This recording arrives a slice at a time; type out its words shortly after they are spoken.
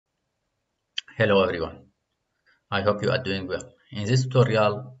Hello everyone, I hope you are doing well. In this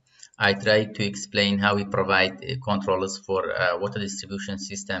tutorial, I try to explain how we provide controllers for a water distribution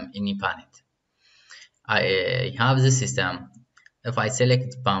system in Epanet. I have the system. If I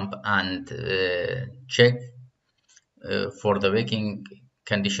select pump and check for the working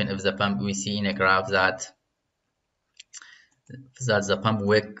condition of the pump, we see in a graph that the pump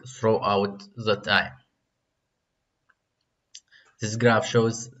works throughout the time. This graph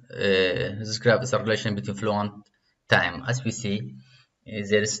shows this graph is a relation between flow and time. As we see,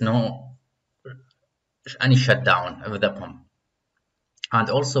 there is no any shutdown of the pump. And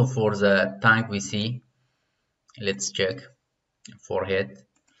also for the tank, we see, let's check for head.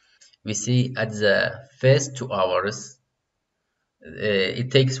 We see at the first 2 hours,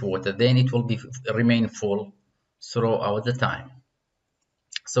 it takes water, then it will remain full throughout the time.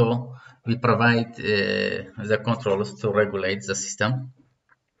 So we provide the controls to regulate the system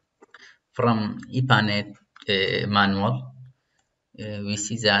from Epanet manual. We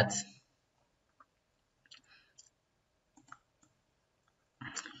see that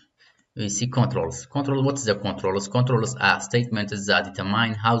we see controls. What is the controls? Controls are statements that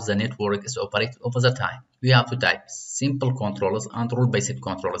determine how the network is operated over the time. We have two types: simple controls and rule-based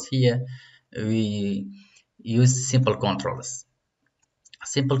controls. Here we use simple controls.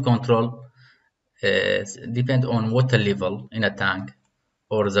 Simple control depend on water level in a tank,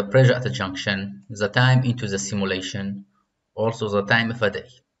 or the pressure at a junction, the time into the simulation, also the time of a day.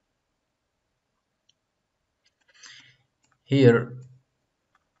 Here,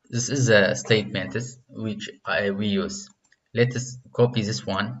 this is a statement which we use. Let us copy this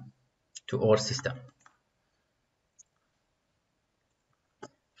one to our system.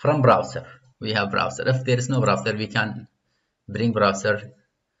 From browser, we have browser. If there is no browser, we can bring browser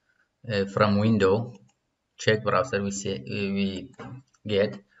from window. Check browser. We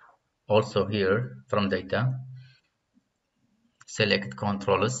get also here from data. Select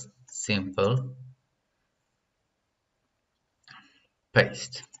controls, simple,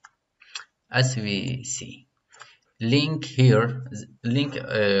 paste. As we see, link here, link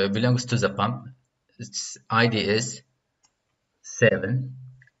belongs to the pump. Its ID is 7.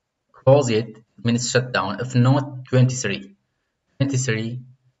 Close it means shut down. If not, 23. 23,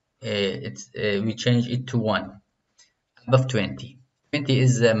 we change it to 1. Above 20. 20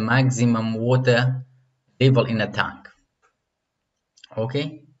 is the maximum water level in a tank.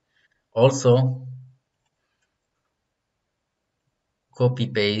 Okay. Also, copy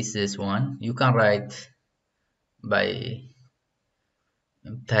paste this one. You can write by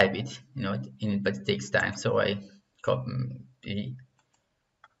type it, in it, but it takes time. So I copy.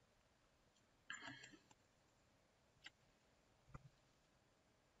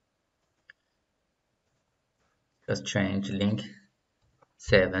 Just change link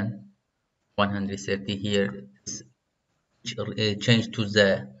 7 130 here. Change to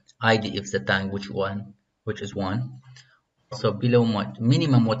the ID of the tank, which is 1. So below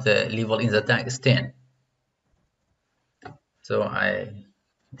minimum water level in the tank is 10. So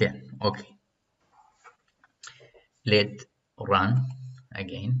 10. Okay. Let run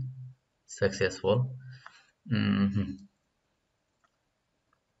again. Successful.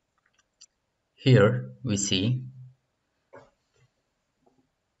 Here we see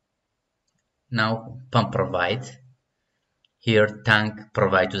now pump provide. Here tank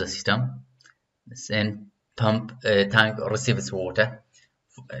provide to the system. Then tank receives water.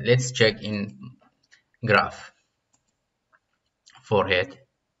 Let's check in graph for head.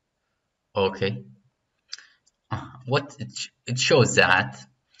 Okay. What it shows that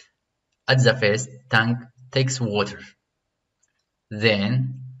at the first, tank takes water,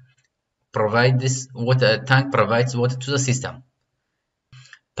 then tank provides water to the system.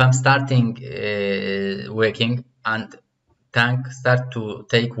 Pump starting working and tank start to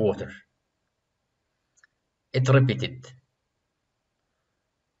take water. It repeated.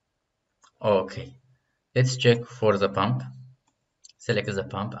 Okay, let's check for the pump. Select the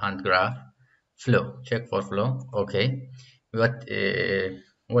pump and graph flow. Check for flow. Okay, what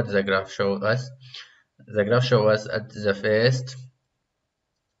does the graph show us? The graph shows us at the first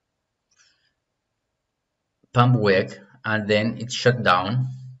pump work and then it shut down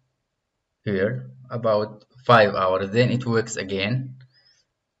here about 5 hours. Then it works again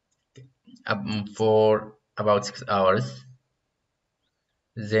for about 6 hours.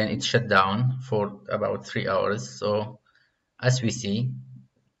 Then it shut down for about 3 hours. So as we see,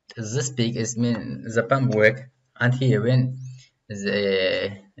 this peak is the pump work, and here when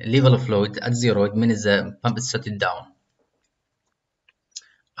the level of flow at 0, it means the pump is shut down.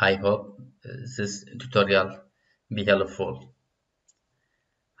 I hope this tutorial be helpful.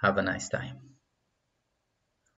 Have a nice time.